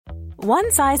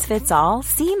One size fits all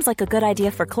seems like a good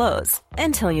idea for clothes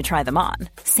until you try them on.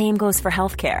 Same goes for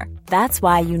healthcare. That's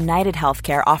why United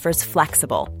Healthcare offers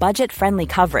flexible, budget-friendly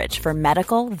coverage for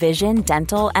medical, vision,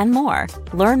 dental, and more.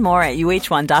 Learn more at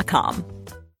uh1.com.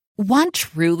 Want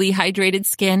truly hydrated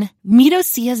skin? Meet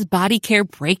Osea's Body Care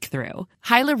Breakthrough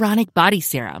Hyaluronic Body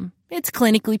Serum. It's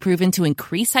clinically proven to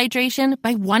increase hydration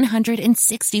by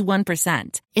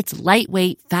 161%. It's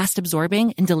lightweight,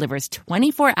 fast-absorbing, and delivers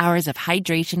 24 hours of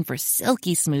hydration for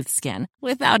silky smooth skin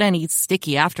without any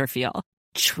sticky afterfeel.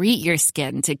 Treat your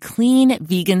skin to clean,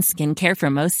 vegan skincare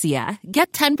from Osea.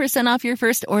 Get 10% off your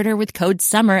first order with code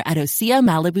SUMMER at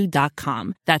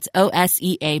OseaMalibu.com. That's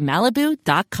OSEA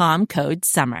Malibu.com, code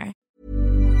SUMMER.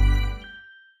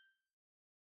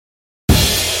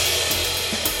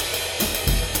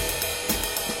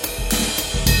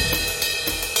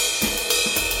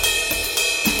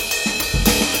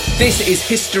 This is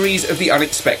Histories of the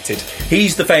Unexpected.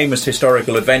 He's the famous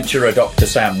historical adventurer Dr.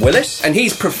 Sam Willis. And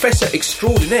he's Professor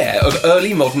Extraordinaire of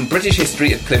Early Modern British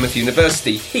History at Plymouth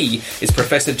University. He is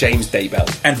Professor James Daybell.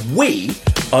 And we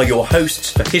are your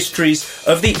hosts for Histories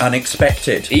of the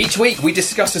Unexpected. Each week we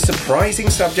discuss a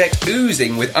surprising subject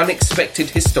oozing with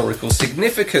unexpected historical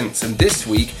significance. And this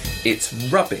week, it's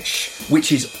rubbish.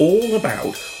 Which is all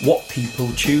about what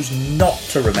people choose not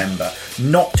to remember,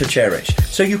 not to cherish.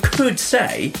 So you could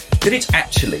say that it's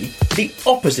actually the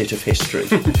opposite of history.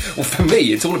 Well, for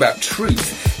me, it's all about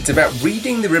truth. It's about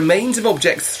reading the remains of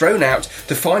objects thrown out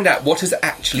to find out what has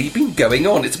actually been going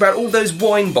on. It's about all those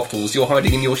wine bottles you're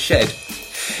hiding in your shed.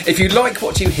 If you like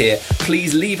what you hear,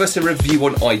 please leave us a review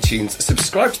on iTunes,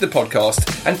 subscribe to the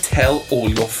podcast, and tell all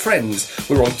your friends.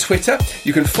 We're on Twitter.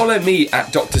 You can follow me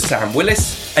at Dr. Sam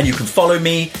Willis. And you can follow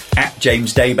me at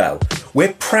James Daybell.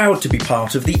 We're proud to be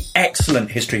part of the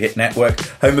excellent History Hit network,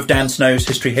 home of Dan Snow's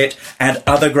History Hit, and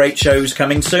other great shows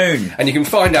coming soon. And you can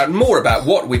find out more about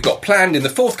what we've got planned in the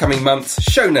forthcoming months,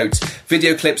 show notes,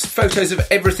 video clips, photos of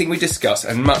everything we discuss,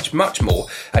 and much, much more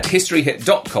at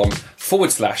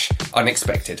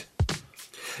historyhit.com/unexpected.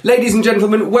 Ladies and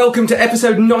gentlemen, welcome to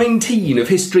episode 19 of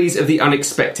Histories of the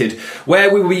Unexpected,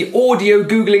 where we will be audio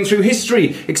Googling through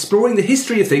history, exploring the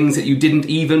history of things that you didn't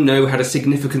even know had a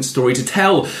significant story to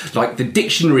tell, like the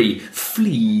dictionary,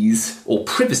 fleas, or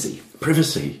privacy.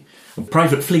 Privacy.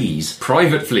 Private fleas.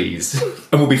 Private fleas.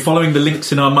 And we'll be following the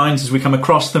links in our minds as we come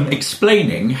across them,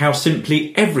 explaining how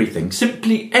simply everything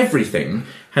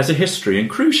has a history, and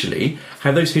crucially,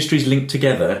 how those histories link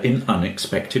together in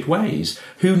unexpected ways.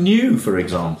 Who knew, for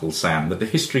example, Sam, that the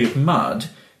history of mud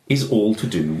is all to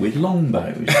do with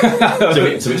longbows? so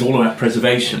it's all about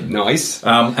preservation. Nice.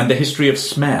 And the history of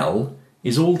smell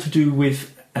is all to do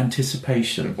with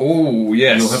anticipation. Oh,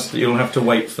 yes. You'll have to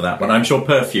wait for that one. I'm sure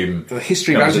perfume. The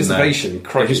history of anticipation.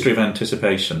 The history of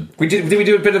anticipation. Did we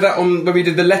do a bit of that on when we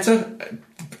did the letter?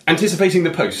 Anticipating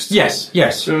the post. Yes.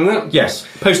 Remember that? Yes.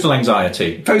 Postal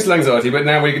anxiety. Postal anxiety, but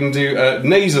now we can do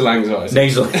nasal anxiety.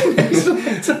 Nasal.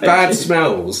 Bad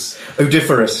smells.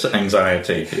 Odiferous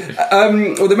anxiety.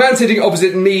 Well, the man sitting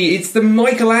opposite me, it's the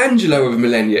Michelangelo of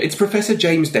millennia. It's Professor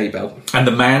James Daybell. And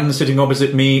the man sitting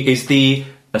opposite me is the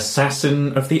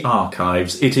assassin of the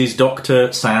archives. It is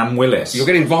Dr. Sam Willis. You're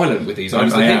getting violent with these. I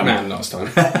was the hitman last time.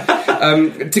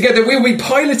 Together we'll be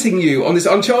piloting you on this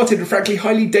uncharted and frankly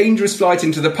highly dangerous flight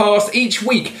into the past. Each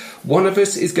week, one of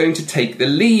us is going to take the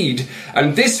lead.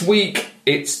 And this week,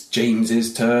 it's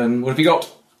James's turn. What have you got?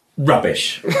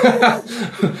 Rubbish.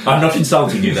 I'm not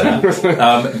insulting you there.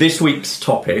 This week's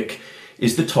topic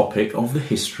is the topic of the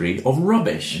history of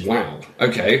rubbish. Wow.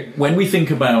 Okay. When we think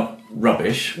about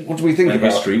rubbish, what do we think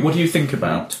about history? What do you think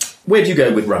about? Where do you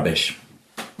go with rubbish?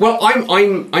 Well,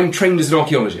 I'm trained as an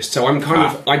archaeologist, so I'm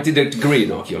I did a degree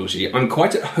in archaeology. I'm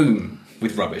quite at home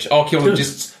with rubbish.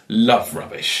 Archaeologists love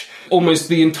rubbish. Almost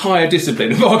the entire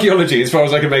discipline of archaeology, as far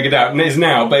as I can make it out, is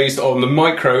now based on the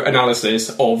micro-analysis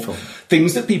of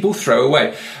things that people throw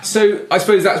away. So I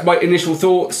suppose that's my initial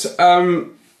thoughts. I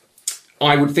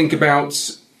would think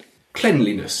about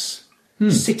cleanliness,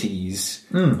 cities.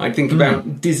 I'd think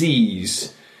about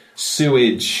disease,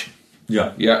 sewage.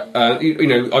 Yeah.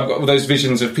 I've got all those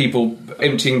visions of people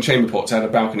emptying chamber pots out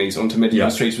of balconies onto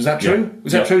medieval streets. Was that true?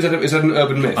 Was that true? Is that an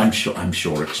urban myth? I'm sure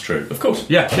it's true. Of course.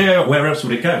 Yeah. Where else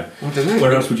would it go? I don't know.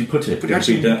 Where else would you put it?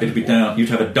 It'd be down. You'd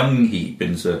have a dung heap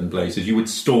in certain places. You would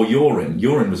store urine.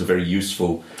 Urine was a very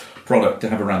useful product to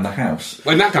have around the house.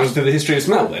 When that comes to the history of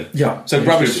smell, then. Yeah. So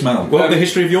rubbish smell. Well, the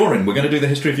history of urine. We're going to do the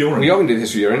history of urine. We are going to do the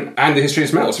history of urine and the history of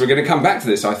smell. So we're going to come back to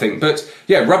this, I think. But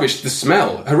yeah, rubbish. The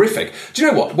smell, horrific. Do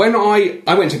you know what? When I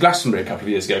went to Glastonbury a couple of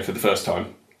years ago for the first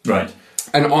time, right,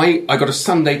 and I got a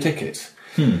Sunday ticket.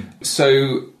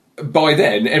 So by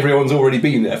then, everyone's already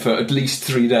been there for at least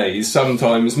 3 days,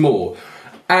 sometimes more.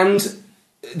 And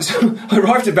so I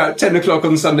arrived about 10 o'clock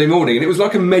on Sunday morning, and it was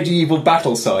like a medieval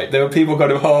battle site. There were people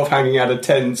kind of half hanging out of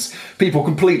tents, people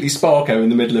completely sparko in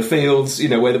the middle of fields,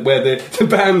 where the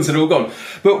bands had all gone.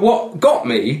 But what got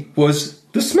me was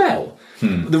the smell.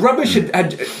 The rubbish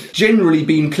had generally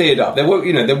been cleared up. There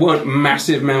weren't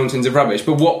massive mountains of rubbish,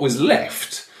 but what was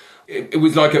left, it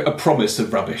was like a promise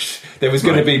of rubbish. There was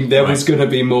going to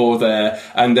be more there,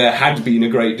 and there had been a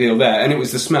great deal there, and it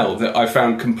was the smell that I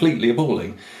found completely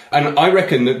appalling. And I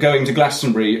reckon that going to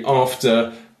Glastonbury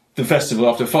after the festival,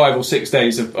 after 5 or 6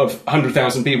 days of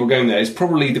 100,000 people going there, is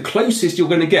probably the closest you're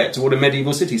going to get to what a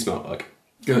medieval city smelled like.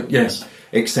 Yes,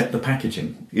 except the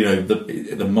packaging.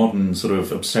 The modern sort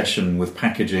of obsession with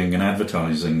packaging and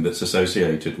advertising that's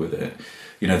associated with it.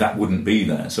 That wouldn't be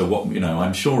there. So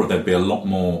I'm sure there'd be a lot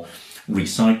more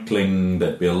recycling.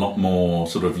 There'd be a lot more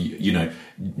sort of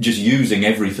just using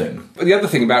everything. The other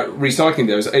thing about recycling,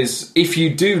 though, is if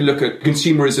you do look at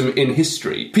consumerism in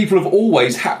history, people have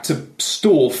always had to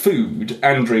store food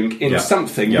and drink in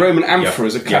something. Roman amphora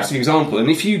is a classic example. And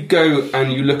if you go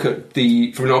and you look at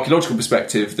from an archaeological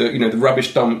perspective, the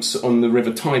rubbish dumps on the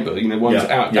River Tiber, ones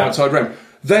outside Rome,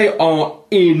 they are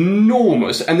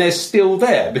enormous, and they're still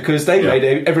there because they made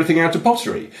everything out of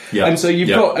pottery. And so you've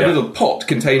got a little pot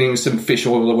containing some fish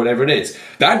oil or whatever it is.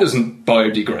 That doesn't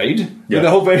biodegrade. But the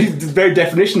whole very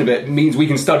definition of it means we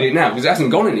can study it now because it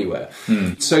hasn't gone anywhere.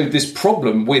 So this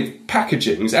problem with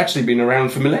packaging has actually been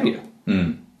around for millennia.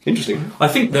 Interesting. I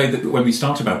think, though, that when we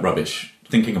start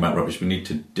thinking about rubbish, we need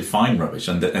to define rubbish,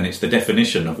 and it's the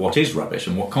definition of what is rubbish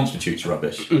and what constitutes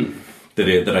rubbish.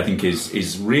 That I think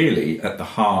is really at the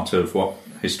heart of what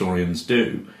historians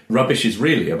do. Rubbish is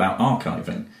really about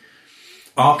archiving.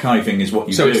 Archiving is what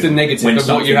you do. So it's the negative of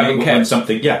what you haven't kept.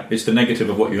 It's the negative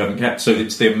of what you haven't kept. So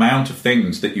it's the amount of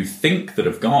things that you think that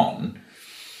have gone,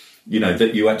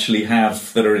 that you actually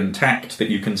have that are intact that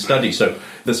you can study. So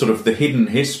the hidden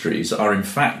histories are in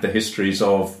fact the histories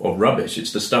of rubbish.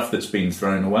 It's the stuff that's been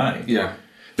thrown away. Yeah.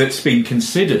 That's been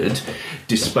considered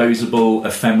disposable,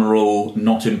 ephemeral,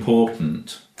 not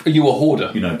important. Are you a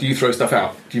hoarder? Do you throw stuff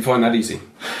out? Do you find that easy?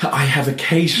 I have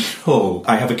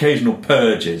occasional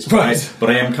purges, right?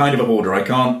 But I am kind of a hoarder. I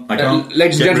can't.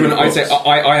 Ladies and gentlemen, I say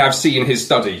I have seen his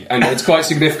study, and it's quite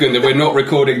significant that we're not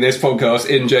recording this podcast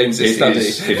in James's study.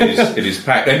 It is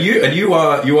packed, and you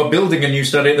are building a new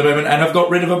study at the moment, and have got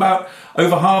rid of about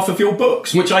over half of your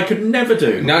books, which I could never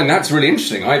do. No, and that's really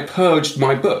interesting. I purged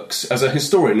my books as a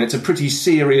historian. It's a pretty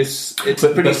serious.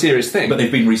 Serious thing. But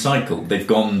they've been recycled. They've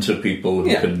gone to people who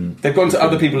can. They've gone to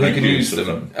other people who can use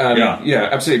them. Yeah,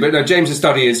 absolutely. But no, James's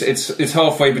study is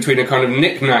halfway between a kind of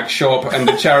knick-knack shop and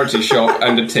a charity shop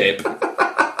and a tip.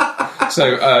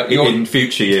 So in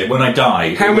future year, when I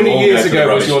die, how many years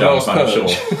ago was your last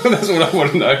purge? That's all I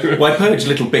want to know. Well, I purge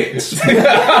little bits,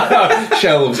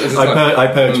 shelves.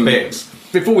 I purge bits.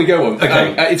 Before we go on,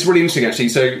 okay. It's really interesting actually.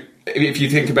 So if you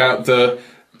think about the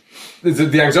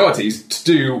anxieties to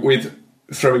do with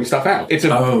throwing stuff out, it's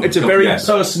a very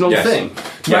personal thing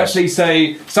to actually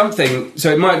say something.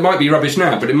 So it might be rubbish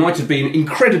now, but it might have been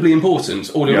incredibly important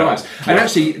all your lives. And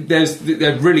actually, there's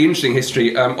really interesting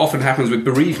history. Often happens with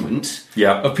bereavement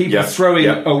of people throwing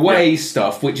away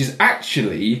stuff which is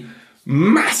actually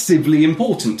massively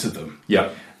important to them.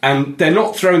 And they're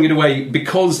not throwing it away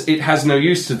because it has no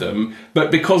use to them, but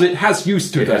because it has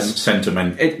use to them.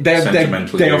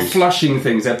 They are flushing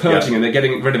things, they're purging and they're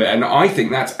getting rid of it. And I think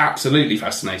that's absolutely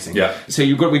fascinating. So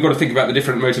we've got to think about the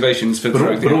different motivations for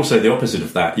throwing things. But also the opposite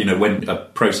of that, when a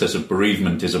process of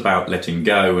bereavement is about letting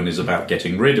go and is about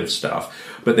getting rid of stuff,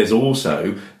 but there's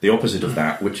also the opposite of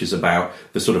that, which is about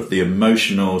the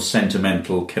emotional,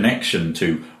 sentimental connection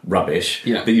to rubbish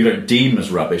that you don't deem as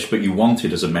rubbish, but you want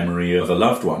it as a memory of a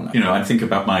loved one. I think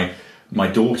about my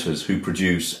daughters who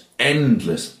produce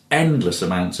endless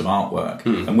amounts of artwork,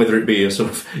 and whether it be a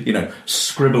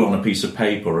scribble on a piece of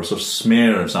paper or a sort of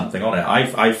smear of something on it,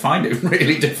 I find it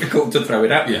really difficult to throw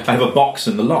it out. I have a box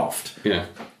in the loft,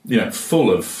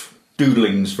 full of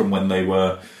doodlings from when they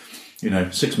were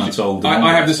 6 months old.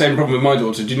 I have the same problem with my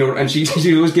daughter. Do you know? And she's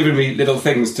always giving me little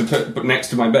things to put next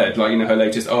to my bed, like her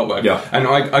latest artwork. And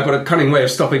I got a cunning way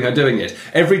of stopping her doing it.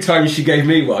 Every time she gave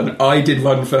me one, I did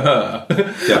one for her,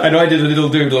 and I did a little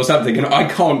doodle or something. And I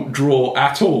can't draw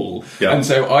at all, and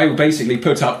so I basically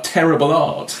put up terrible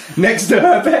art next to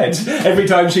her bed every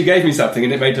time she gave me something,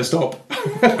 and it made her stop.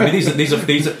 I mean,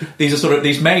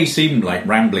 these may seem like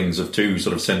ramblings of two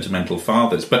sort of sentimental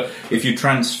fathers, but if you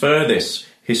transfer this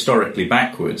historically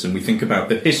backwards and we think about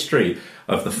the history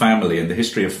of the family and the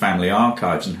history of family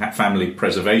archives and family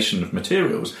preservation of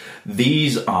materials,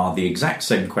 these are the exact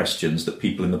same questions that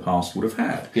people in the past would have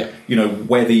had. Yeah. You know,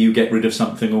 whether you get rid of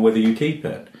something or whether you keep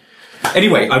it.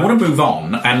 Anyway, I want to move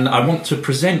on, and I want to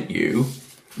present you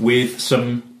with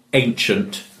some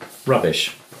ancient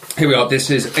rubbish. Here we are. This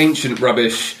is ancient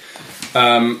rubbish. What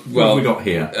have we got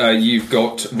here? You've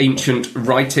got ancient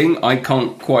writing. I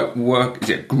can't quite work. Is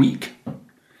it Greek?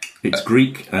 It's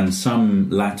Greek and some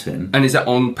Latin. And is that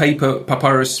on paper,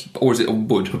 papyrus, or is it on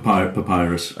wood?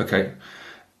 Papyrus. Okay.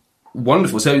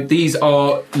 Wonderful. So these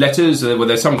are letters, where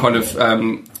there's some kind of,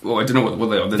 well, I don't know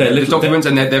what they are. They're documents,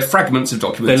 and they're fragments of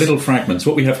documents. They're little fragments.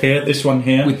 What we have here, this one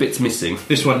here. With bits missing.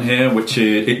 This one here, which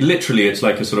is, it's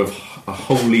like a sort of a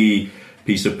holy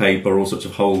piece of paper, all sorts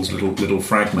of holes, little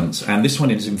fragments. And this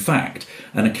one is, in fact,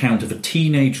 an account of a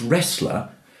teenage wrestler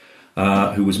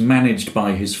who was managed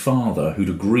by his father, who'd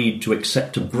agreed to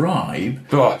accept a bribe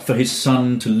for his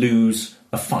son to lose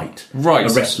a fight, right?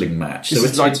 A wrestling match. So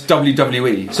it's like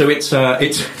WWE. So it's like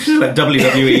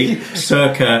WWE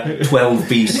circa 12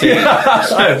 BC.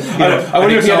 I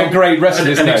wonder if you had a great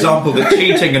wrestler's an name. example that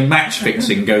cheating and match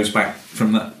fixing goes back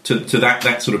from that to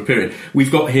that sort of period.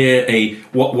 We've got here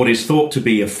what is thought to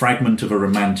be a fragment of a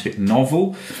romantic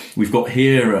novel. We've got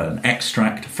here an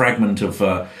extract, fragment of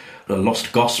a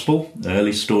lost gospel,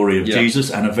 early story of Jesus,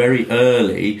 and a very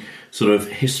early sort of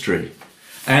history.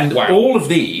 And all of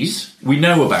these, we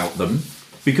know about them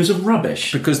because of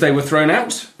rubbish. Because they were thrown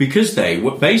out? Because they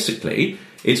were, basically,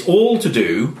 it's all to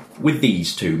do with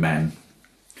these two men.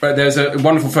 Right, there's a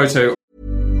wonderful photo.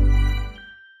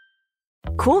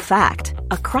 Cool fact,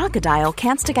 a crocodile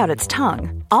can't stick out its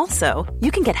tongue. Also,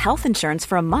 you can get health insurance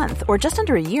for a month or just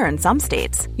under a year in some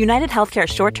states. United Healthcare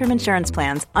short-term insurance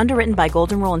plans, underwritten by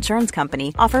Golden Rule Insurance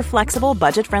Company, offer flexible,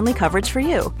 budget-friendly coverage for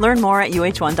you. Learn more at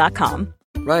uh1.com.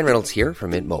 Ryan Reynolds here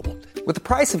from Mint Mobile. With the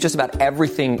price of just about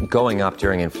everything going up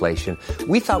during inflation,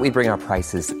 we thought we'd bring our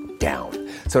prices down.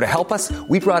 So to help us,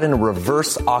 we brought in a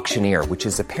reverse auctioneer, which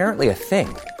is apparently a thing.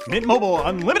 Mint Mobile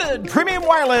Unlimited Premium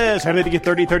Wireless. How to get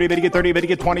 30, 30, bit to get 30, bit to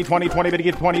get 20, 20, 20, bit to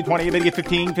get 20, 20, bit to get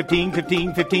 15, 15,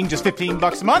 15, 15, just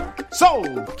 $15 a month?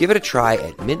 Sold! Give it a try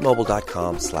at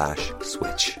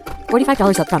mintmobile.com/switch.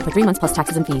 $45 up front for 3 months plus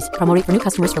taxes and fees. Promo rate for new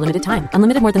customers for limited time.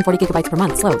 Unlimited more than 40 gigabytes per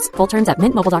month. Slows full terms at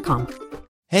mintmobile.com.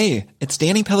 Hey, it's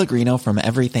Danny Pellegrino from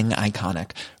Everything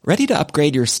Iconic. Ready to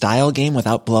upgrade your style game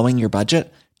without blowing your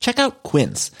budget? Check out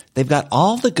Quince. They've got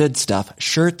all the good stuff,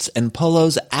 shirts and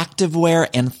polos, activewear,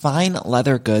 and fine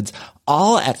leather goods,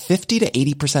 all at 50 to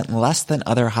 80% less than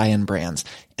other high-end brands.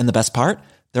 And the best part?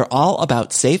 They're all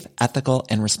about safe, ethical,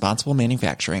 and responsible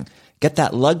manufacturing. Get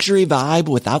that luxury vibe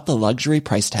without the luxury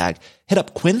price tag. Hit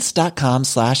up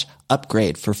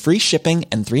quince.com/upgrade for free shipping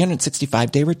and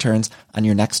 365-day returns on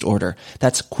your next order.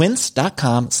 That's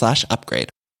quince.com/upgrade.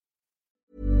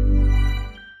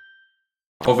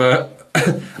 Of a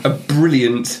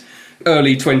brilliant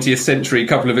early 20th century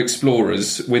couple of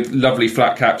explorers with lovely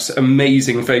flat caps,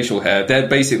 amazing facial hair. They're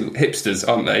basically hipsters,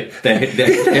 aren't they? They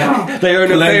own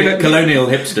colonial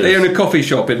hipsters. They own a coffee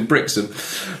shop in Brixham.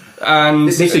 And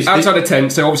outside a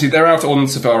tent, so obviously they're out on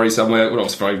safari somewhere. Well,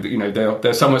 not safari, but, you know,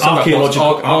 they're somewhere.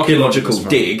 Archaeological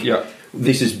dig. Yeah.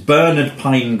 This is Bernard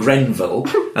Pine Grenville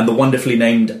and the wonderfully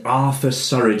named Arthur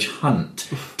Surridge Hunt,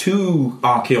 two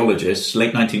archaeologists,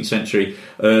 late 19th century,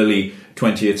 early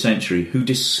 20th century, who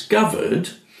discovered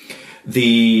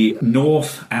the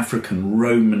North African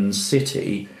Roman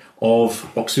city of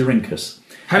Oxyrhynchus.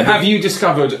 Have you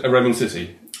discovered a Roman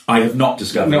city? I have not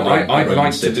discovered a Roman city. I'd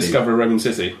like to discover a Roman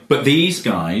city. But these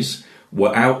guys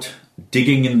were out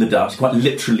digging in the dust, quite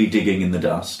literally digging in the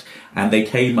dust, and they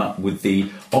came up with the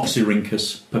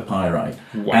Oxyrhynchus papyri.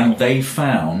 Wow. And they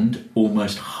found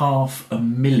almost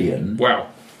 500,000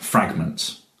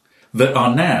 fragments that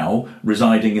are now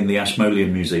residing in the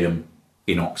Ashmolean Museum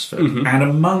in Oxford. Mm-hmm. And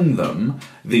among them,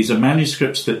 these are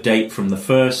manuscripts that date from the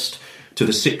 1st to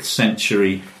the 6th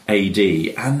century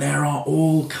AD, and there are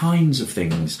all kinds of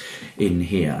things in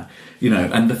here. You know,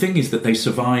 and the thing is that they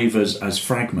survive as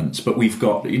fragments, but we've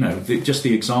got, you know, just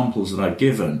the examples that I've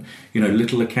given, you know,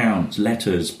 little accounts,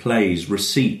 letters, plays,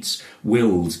 receipts,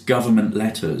 wills, government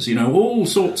letters, you know, all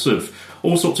sorts of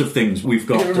things we've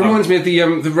got. It reminds me of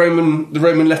the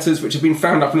Roman letters which have been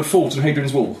found up in a fort on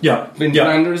Hadrian's Wall. Yeah.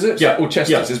 Vindelander, is it? Yeah. Or Chestus.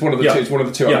 Yeah. It's one of the two. It's one of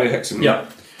the two. Yeah. Hexham. Yeah.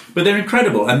 But they're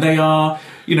incredible, and they are,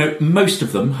 you know, most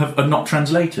of them are not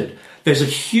translated. There's a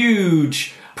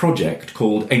huge project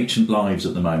called Ancient Lives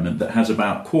at the moment that has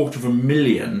about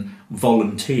 250,000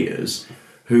 volunteers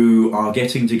who are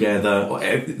getting together.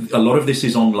 A lot of this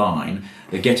is online.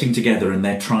 They're getting together and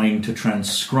they're trying to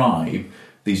transcribe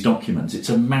these documents. It's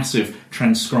a massive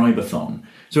transcribathon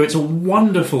So it's a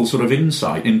wonderful sort of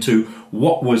insight into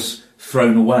what was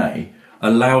thrown away,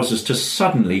 allows us to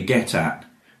suddenly get at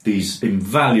these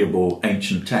invaluable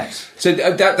ancient texts. So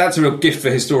that's a real gift for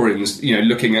historians,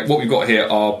 looking at what we've got here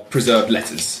are preserved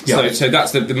letters. Yeah. So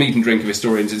that's the meat and drink of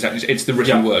historians, it's the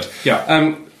written word.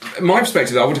 Yeah. My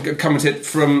perspective, I want to come at it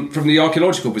from the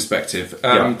archaeological perspective,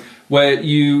 where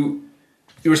you're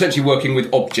essentially working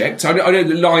with objects. I know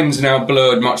the lines are now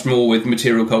blurred much more with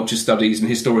material culture studies and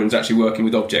historians actually working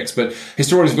with objects, but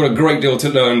historians have got a great deal to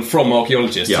learn from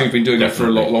archaeologists who've been doing it for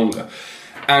a lot longer.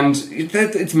 And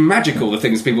it's magical, the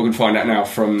things people can find out now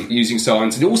from using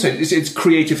science. And also, it's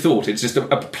creative thought. It's just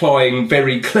applying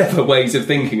very clever ways of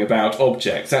thinking about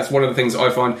objects. That's one of the things I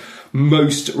find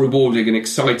most rewarding and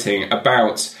exciting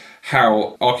about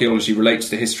how archaeology relates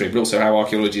to history, but also how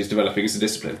archaeology is developing as a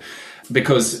discipline.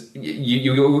 Because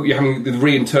you're having the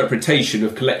reinterpretation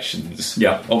of collections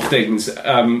of things.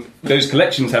 Those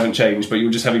collections haven't changed, but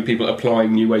you're just having people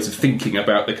applying new ways of thinking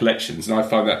about the collections. And I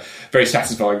find that very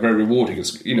satisfying, very rewarding.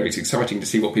 It's exciting to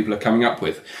see what people are coming up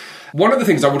with. One of the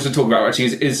things I wanted to talk about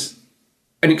actually is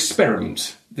an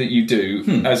experiment that you do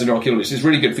as an archaeologist. It's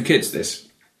really good for kids, this.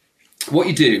 What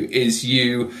you do is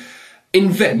you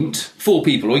invent for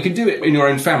people, or you can do it in your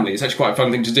own family. It's actually quite a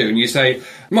fun thing to do. And you say,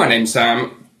 my name's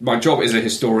Sam. My job is a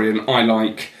historian. I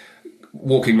like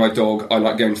walking my dog. I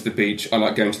like going to the beach. I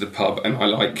like going to the pub. And I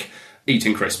like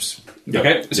eating crisps.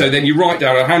 Okay? So then you write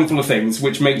down a handful of things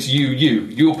which makes you,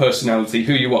 your personality,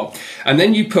 who you are. And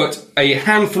then you put a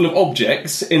handful of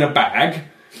objects in a bag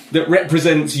that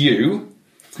represents you.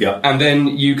 Yeah. And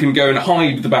then you can go and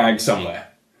hide the bag somewhere.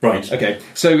 Right. Okay.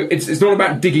 So it's not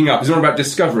about digging up. It's not about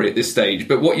discovery at this stage.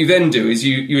 But what you then do is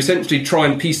you essentially try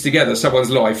and piece together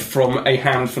someone's life from a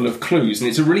handful of clues. And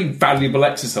it's a really valuable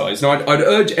exercise. Now, I'd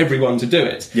urge everyone to do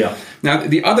it. Yeah. Now,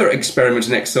 the other experiment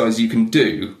and exercise you can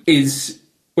do is...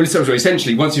 Well,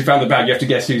 essentially, once you've found the bag, you have to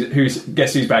guess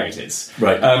whose bag it is.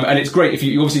 Right. And it's great if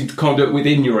you obviously can't do it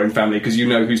within your own family because you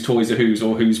know whose toys are whose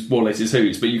or whose wallet is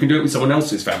whose, but you can do it with someone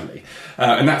else's family.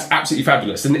 And that's absolutely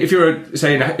fabulous. And if you're,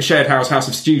 say, in a shared house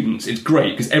of students, it's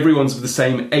great because everyone's of the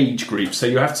same age group. So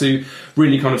you have to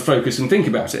really kind of focus and think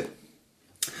about it.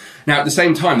 Now, at the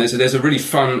same time, there's a really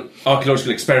fun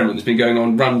archaeological experiment that's been going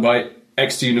on run by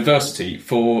Exeter University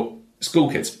for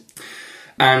school kids.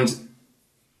 And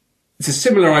it's a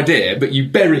similar idea, but you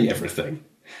bury everything.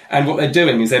 And what they're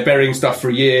doing is they're burying stuff for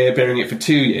a year, burying it for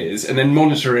 2 years, and then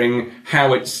monitoring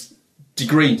how it's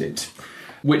degraded,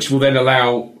 which will then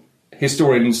allow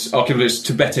historians, archaeologists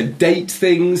to better date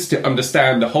things, to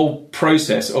understand the whole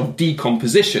process of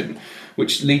decomposition,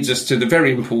 which leads us to the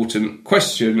very important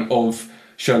question of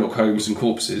Sherlock Holmes and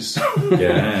corpses.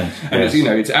 Yeah. And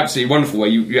it's absolutely wonderful where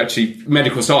you actually,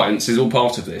 medical science is all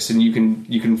part of this, and you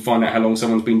can find out how long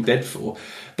someone's been dead for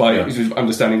by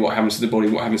understanding what happens to the body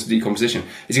and what happens to decomposition.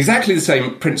 It's exactly the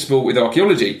same principle with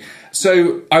archaeology.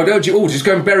 So I would urge you all to just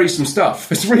go and bury some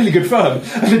stuff. It's really good fun.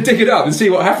 And then dig it up and see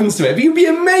what happens to it. But you'd be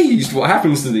amazed what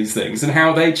happens to these things and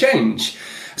how they change.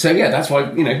 So yeah, that's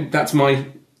why, that's my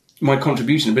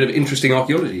contribution, a bit of interesting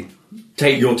archaeology.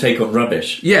 Your take on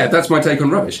rubbish. Yeah, that's my take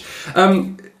on rubbish.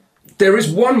 There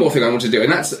is one more thing I want to do,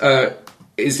 and that's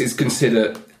is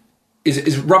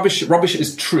rubbish. Rubbish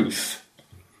is truth.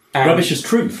 And rubbish is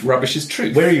truth. Rubbish is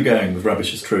truth. Where are you going with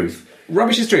rubbish is truth?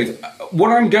 Rubbish is truth. What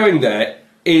I'm going there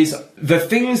is the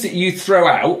things that you throw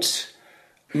out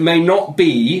may not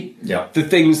be the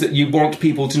things that you want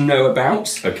people to know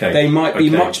about. Okay. They might be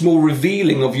much more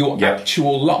revealing of your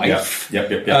actual life.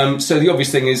 So the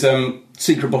obvious thing is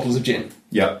secret bottles of gin.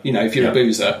 Yeah. If you're a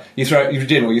boozer, you throw out your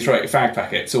gin or you throw out your fag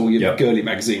packets or your girly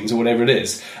magazines or whatever it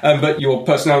is. But your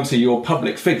personality, your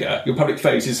public figure, your public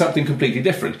face is something completely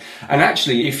different. And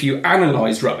actually, if you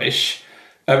analyse rubbish,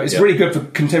 it's really good for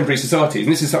contemporary societies.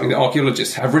 And this is something that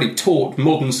archaeologists have really taught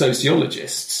modern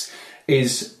sociologists,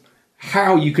 is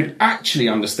how you could actually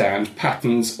understand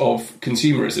patterns of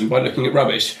consumerism by looking at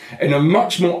rubbish in a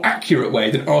much more accurate way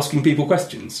than asking people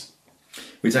questions.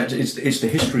 It's the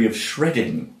history of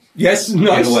shredding. Yes,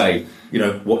 nice. In a way,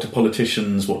 what do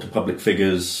politicians, what do public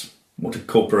figures, what do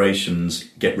corporations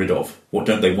get rid of? What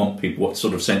don't they want people? What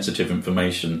sort of sensitive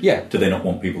information do they not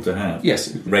want people to have?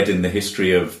 Yes. Read in the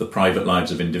history of the private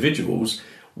lives of individuals,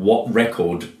 what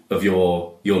record of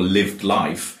your lived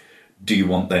life do you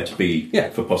want there to be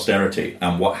for posterity,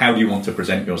 and how do you want to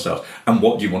present yourself, and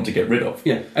what do you want to get rid of?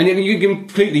 Yeah, and you can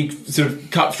completely sort of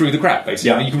cut through the crap.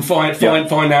 Basically, you can find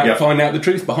out the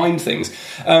truth behind things.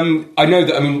 I know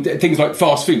that things like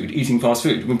fast food, eating fast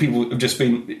food, when people have just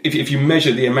been, if you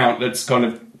measure the amount that's kind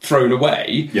of thrown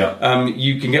away,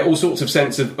 you can get all sorts of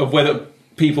sense of whether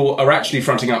people are actually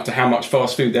fronting up to how much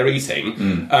fast food they're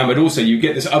eating, but also you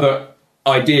get this other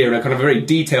idea and a kind of very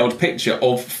detailed picture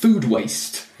of food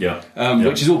waste.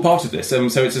 Which is all part of this. So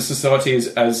it's a society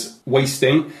as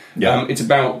wasting. It's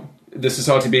about the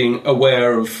society being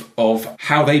aware of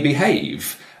how they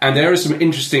behave. And there are some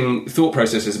interesting thought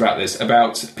processes about this,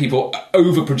 about people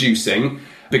overproducing,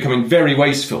 becoming very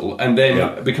wasteful, and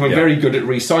then becoming very good at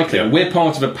recycling. We're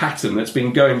part of a pattern that's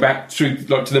been going back through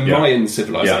to the Mayan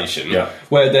civilization,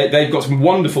 where they've got some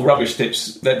wonderful rubbish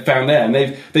tips that found there, and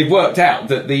they've worked out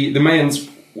that the Mayans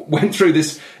went through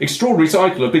this extraordinary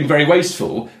cycle of being very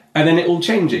wasteful, and then it all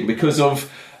changing because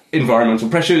of environmental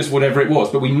pressures, whatever it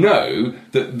was. But we know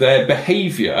that their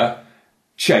behaviour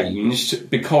changed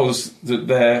because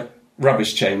their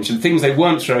rubbish changed, and things they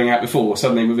weren't throwing out before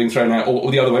suddenly were being thrown out, or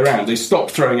the other way around. They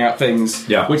stopped throwing out things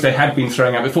which they had been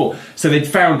throwing out before. So they'd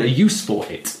found a use for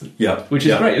it, which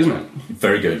is great, isn't it?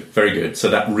 Very good, very good. So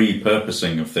that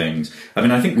repurposing of things. I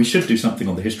mean, I think we should do something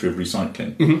on the history of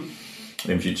recycling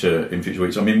in future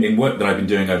weeks. I mean, in work that I've been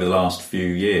doing over the last few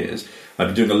years, I've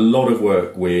been doing a lot of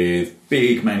work with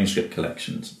big manuscript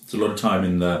collections. It's a lot of time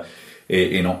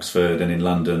in Oxford and in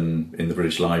London, in the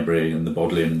British Library and the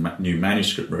Bodleian New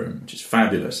Manuscript Room, which is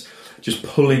fabulous. Just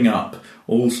pulling up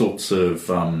all sorts of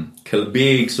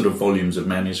big sort of volumes of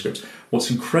manuscripts. What's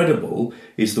incredible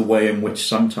is the way in which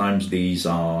sometimes these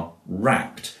are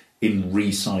wrapped in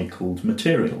recycled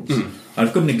materials.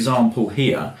 I've got an example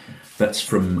here that's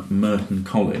from Merton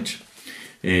College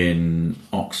in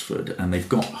Oxford, and they've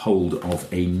got hold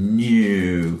of a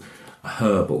new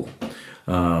herbal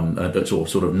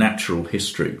sort of natural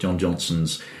history, John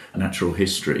Johnson's Natural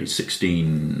History,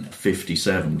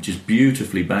 1657, which is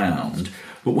beautifully bound.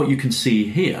 But what you can see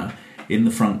here in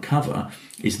the front cover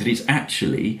is that it's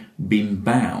actually been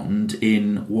bound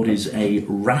in what is a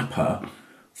wrapper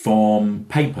from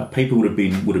paper. Paper would have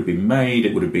been made.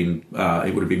 It would have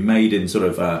been made in sort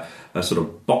of a sort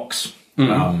of box.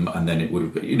 And then it would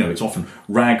have, it's often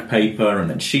rag paper, and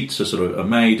then sheets are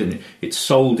made, and it's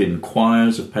sold in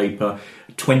quires of paper.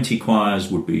 20 quires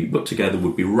would be put together,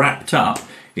 would be wrapped up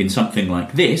in something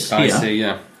like this. I see,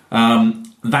 yeah.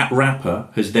 That wrapper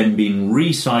has then been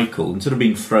recycled instead of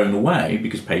being thrown away,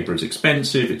 because paper is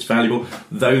expensive, it's valuable.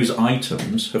 Those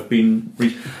items have been,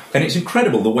 and it's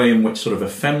incredible the way in which sort of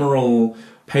ephemeral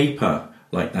paper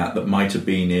like that might have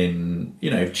been in,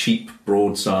 cheap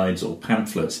broadsides or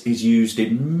pamphlets is used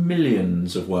in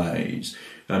millions of ways.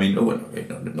 I mean,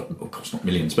 of course not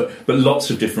millions, but lots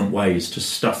of different ways to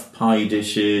stuff pie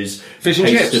dishes, fish and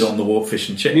pasted chips on the wall, fish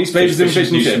and chips, newspapers and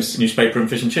fish and chips, newspaper and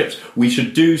fish and chips. We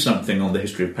should do something on the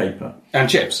history of paper and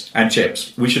chips.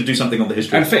 We should do something on the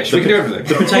history and fish. We can do everything.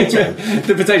 The potato,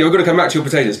 the potato. We've got to come back to your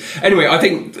potatoes. Anyway, I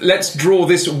think let's draw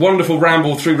this wonderful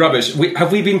ramble through rubbish.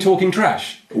 Have we been talking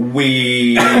trash?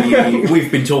 We've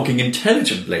been talking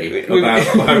intelligently about,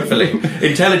 hopefully.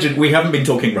 Intelligent, we haven't been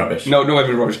talking rubbish. No, not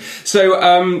even rubbish. So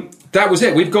that was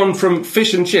it. We've gone from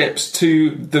fish and chips to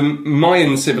the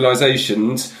Mayan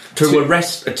civilizations. To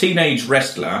a teenage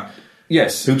wrestler.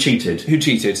 Yes. Who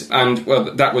cheated. And,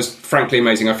 well, that was frankly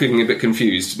amazing. I'm feeling a bit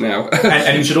confused now.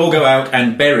 and you should all go out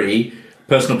and bury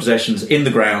personal possessions in the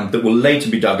ground that will later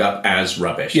be dug up as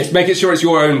rubbish. Yes, make it sure it's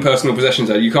your own personal possessions,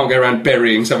 though. You can't go around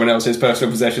burying someone else's personal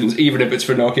possessions, even if it's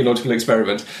for an archaeological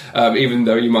experiment, even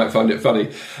though you might find it funny.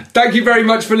 Thank you very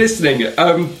much for listening.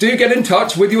 Do get in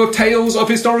touch with your tales of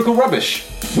historical rubbish.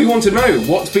 We want to know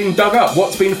what's been dug up,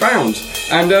 what's been found,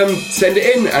 and send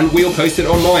it in, and we'll post it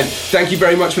online. Thank you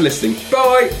very much for listening.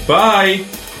 Bye! Bye!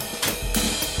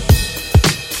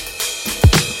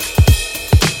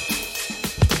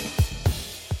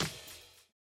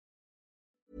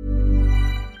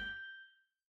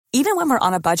 Even when we're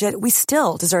on a budget, we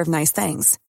still deserve nice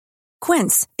things.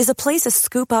 Quince is a place to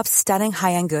scoop up stunning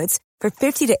high-end goods for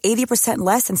 50 to 80%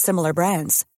 less than similar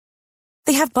brands.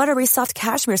 They have buttery soft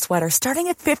cashmere sweaters starting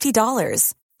at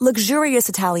 $50, luxurious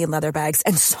Italian leather bags,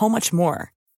 and so much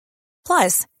more.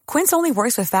 Plus, Quince only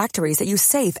works with factories that use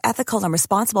safe, ethical, and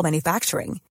responsible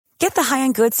manufacturing. Get the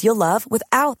high-end goods you'll love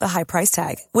without the high price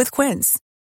tag with Quince.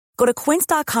 Go to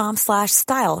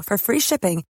quince.com/style for free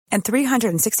shipping and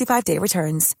 365-day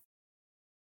returns.